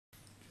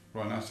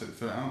Right, now take the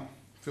fillet out,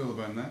 feel the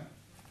bone there,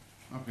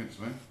 up against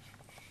the bone,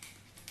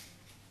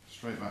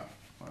 straight back,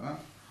 like that.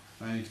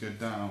 Now you need to go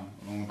down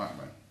along the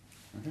backbone,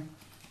 okay?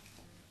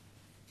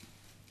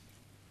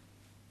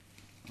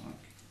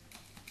 Like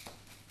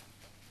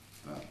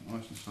that,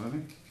 nice and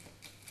slowly.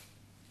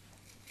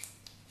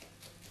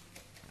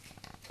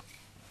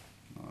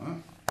 Like that.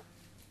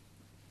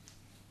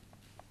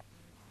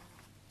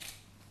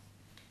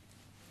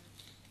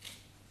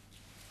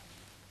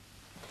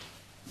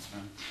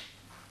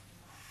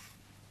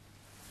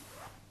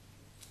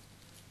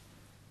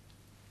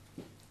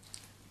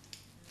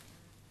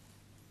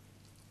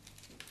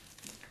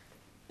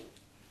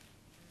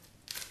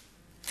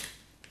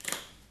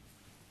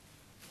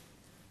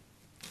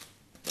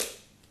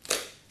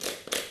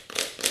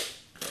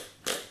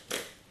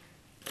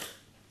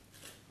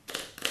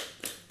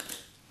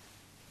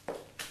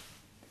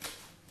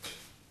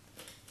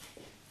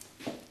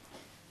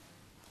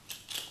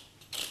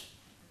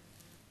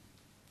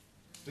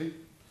 See?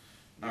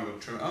 Now we'll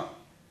trim it up,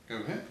 go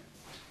over here.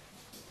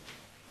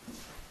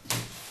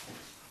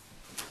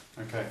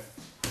 Okay,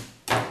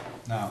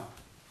 now,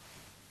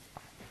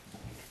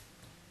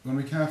 you want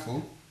to be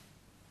careful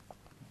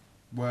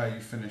where you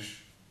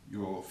finish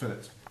your fillet,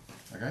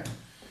 okay?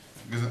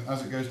 Because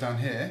as it goes down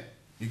here,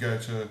 you go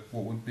to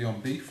what would be on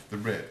beef, the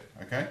rib,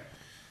 okay?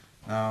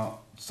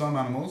 Now, some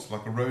animals,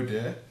 like a roe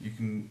deer, you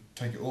can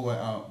take it all the way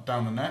out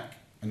down the neck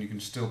and you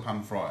can still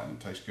pan fry it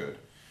and it tastes good.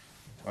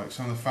 Like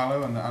some of the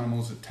fallow and the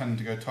animals that tend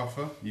to go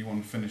tougher, you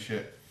want to finish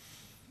it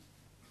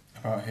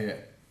about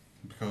here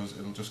because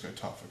it'll just go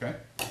tough, okay?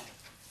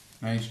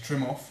 Now you need to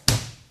trim off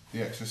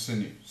the excess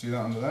sinew. See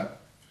that under there?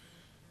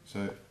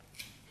 So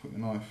put the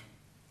knife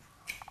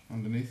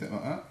underneath it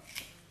like that.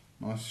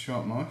 Nice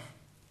sharp knife.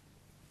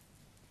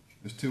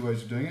 There's two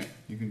ways of doing it.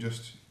 You can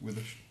just, with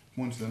the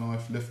point of the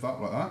knife, lift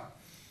up like that,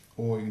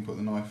 or you can put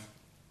the knife.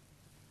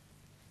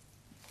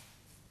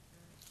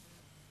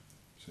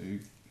 So you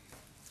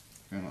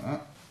go like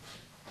that.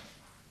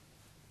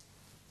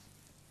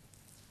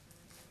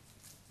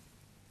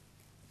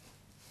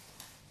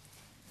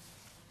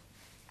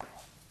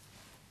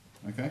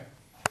 Okay,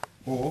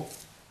 or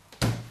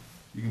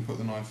you can put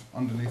the knife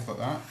underneath like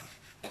that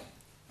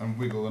and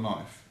wiggle the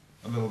knife,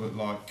 a little bit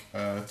like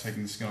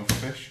taking the skin off a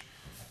fish.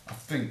 I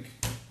think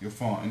you'll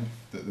find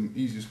that the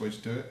easiest way to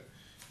do it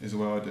is the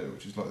way I do it,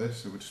 which is like this.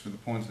 So we're just with the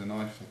point of the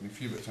knife, taking a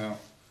few bits out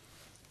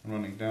and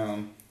running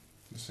down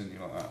the sinew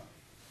like that.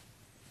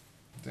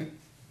 See?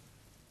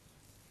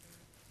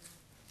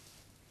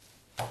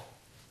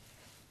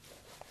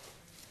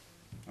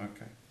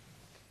 Okay.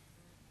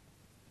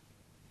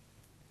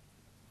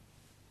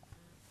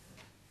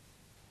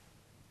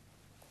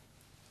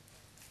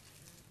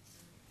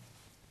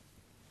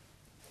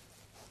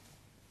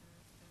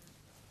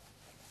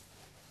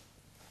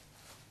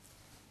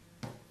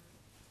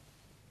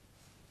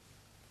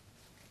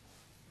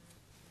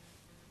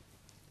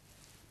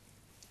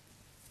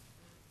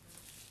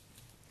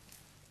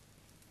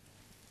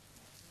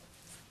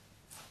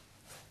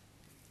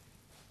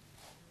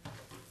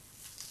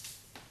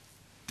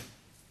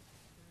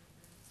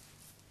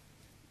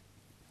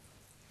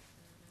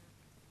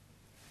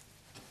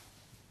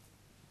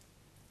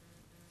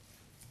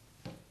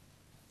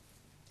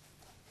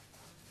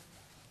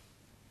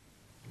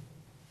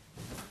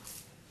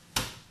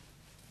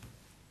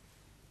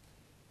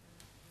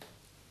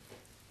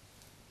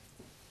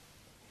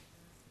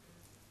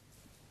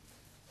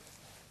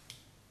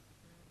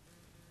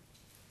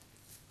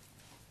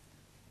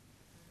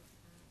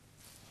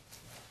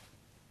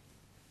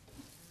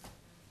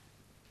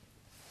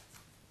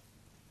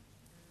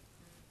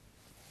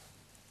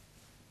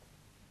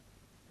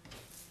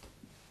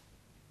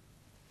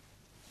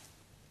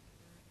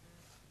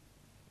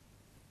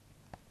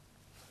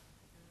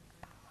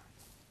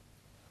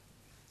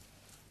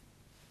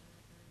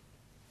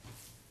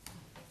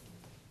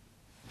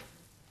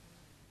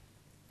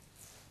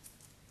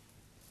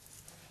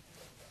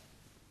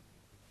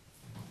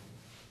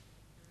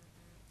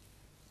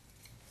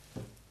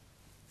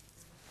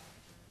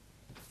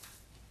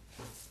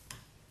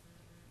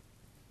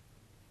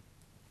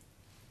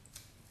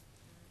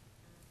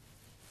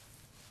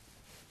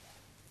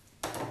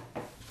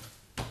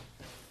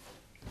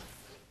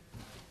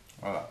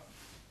 Like that.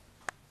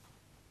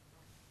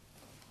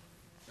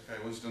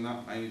 Okay, once you've done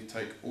that, now you need to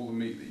take all the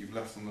meat that you've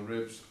left on the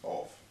ribs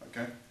off,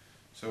 okay?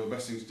 So the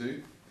best thing to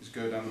do is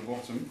go down the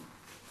bottom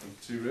of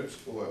the two ribs,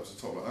 all the way up to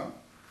the top like that.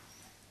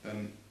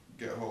 Then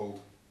get a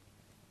hold,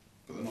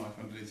 put the knife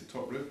underneath the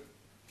top rib,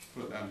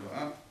 pull it down like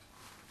that.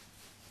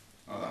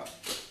 Like that,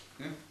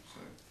 yeah? So.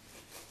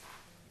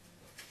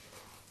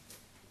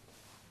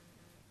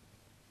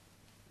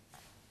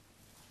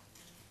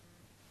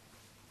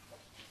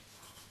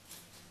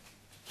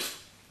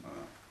 Like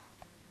that.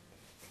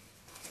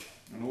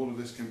 And all of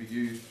this can be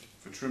used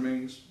for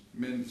trimmings,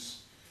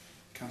 mince,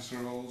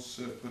 casseroles,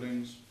 syrup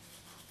puddings.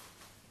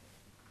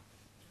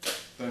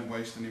 Don't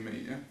waste any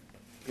meat, yeah?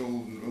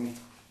 Golden rule.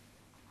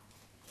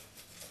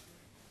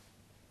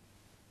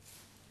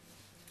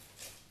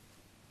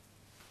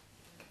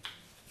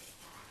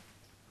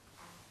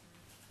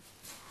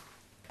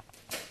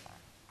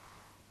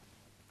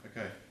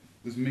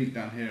 there's meat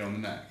down here on the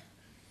neck.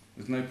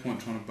 There's no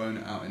point trying to bone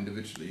it out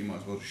individually. You might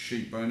as well just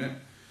sheep bone it.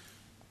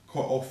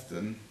 Quite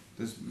often,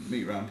 there's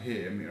meat around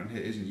here. Meat around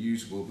here isn't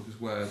usable because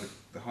where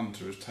the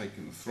hunter has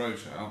taken the throat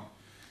out,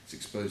 it's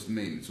exposed to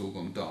meat and it's all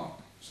gone dark.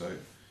 So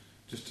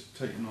just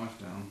take your knife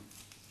down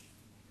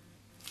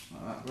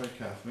like that, very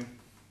carefully.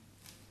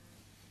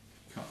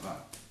 Cut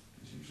that.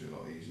 It's usually a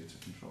lot easier to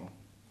control.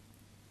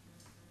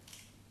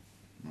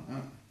 Like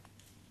that.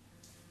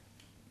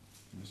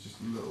 And it's just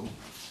a little.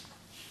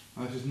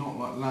 Now this is not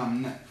like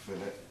lamb neck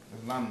fillet.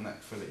 The lamb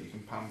neck fillet you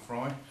can pan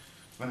fry.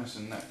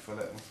 Venison neck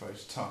fillet, I'm afraid,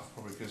 is tough,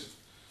 probably because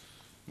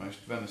most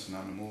venison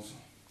animals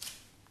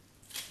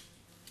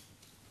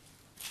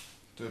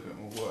do a bit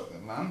more work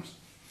than lambs.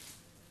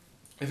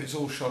 If it's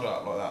all shot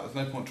up like that,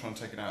 there's no point trying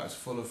to take it out. It's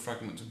full of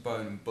fragments of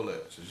bone and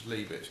bullets, so just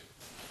leave it.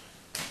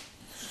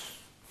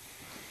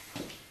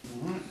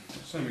 Alright,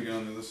 same again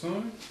on the other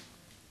side.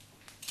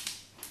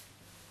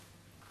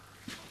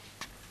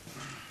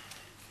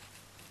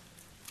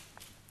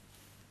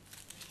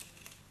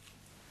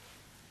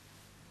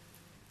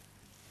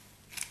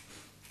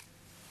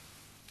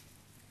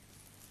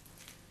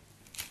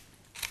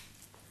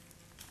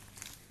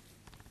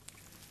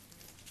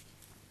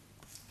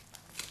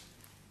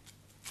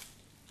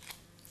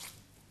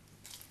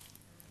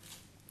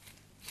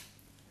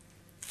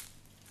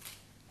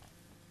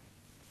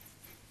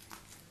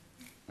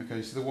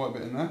 Okay, see the white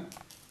bit in there?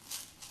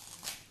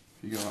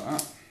 You go like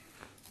that.